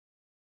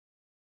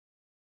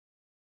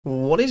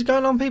What is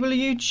going on, people of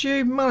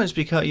YouTube? My name's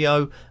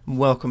Kurtyoy and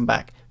welcome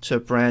back to a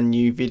brand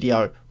new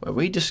video where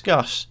we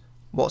discuss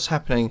what's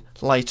happening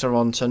later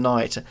on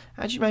tonight.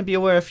 As you may be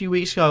aware, a few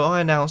weeks ago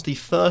I announced the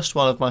first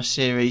one of my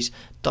series,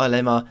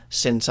 Dilemma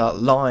Centre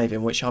Live,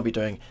 in which I'll be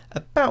doing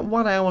about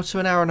 1 hour to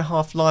an hour and a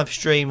half live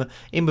stream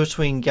in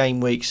between game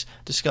weeks,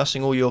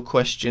 discussing all your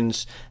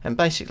questions and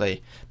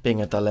basically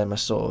being a dilemma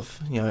sort of,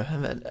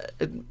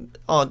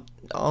 an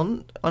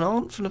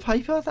aunt from the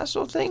paper, that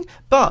sort of thing.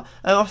 But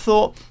I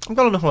thought, I'm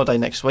going on a holiday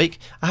next week,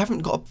 I haven't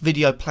got a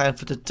video planned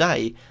for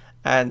today,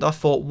 and I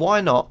thought, why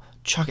not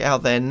chuck it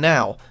out there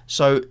now?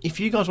 So if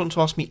you guys want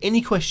to ask me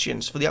any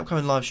questions for the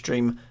upcoming live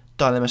stream,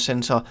 Dilemma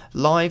Centre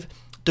Live,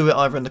 do it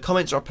either in the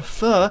comments, or I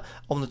prefer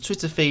on the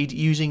Twitter feed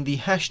using the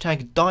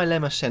hashtag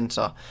Dilemma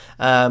Centre.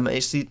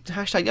 It's the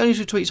hashtag, the only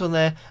two tweets on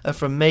there are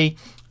from me,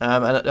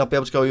 and I'll be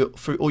able to go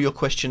through all your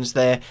questions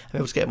there and be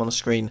able to get them on the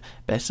screen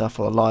better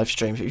for the live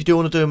stream. So if you do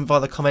want to do them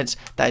via the comments,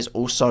 that is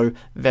also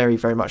very,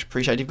 very much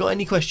appreciated. If you've got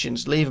any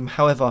questions, leave them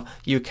however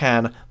you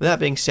can. With that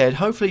being said,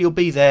 hopefully you'll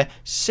be there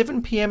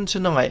 7 PM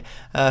tonight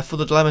for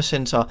the Dilemma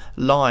Centre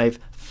Live,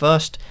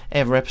 first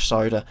ever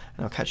episode, and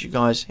I'll catch you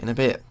guys in a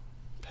bit.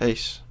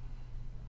 Peace.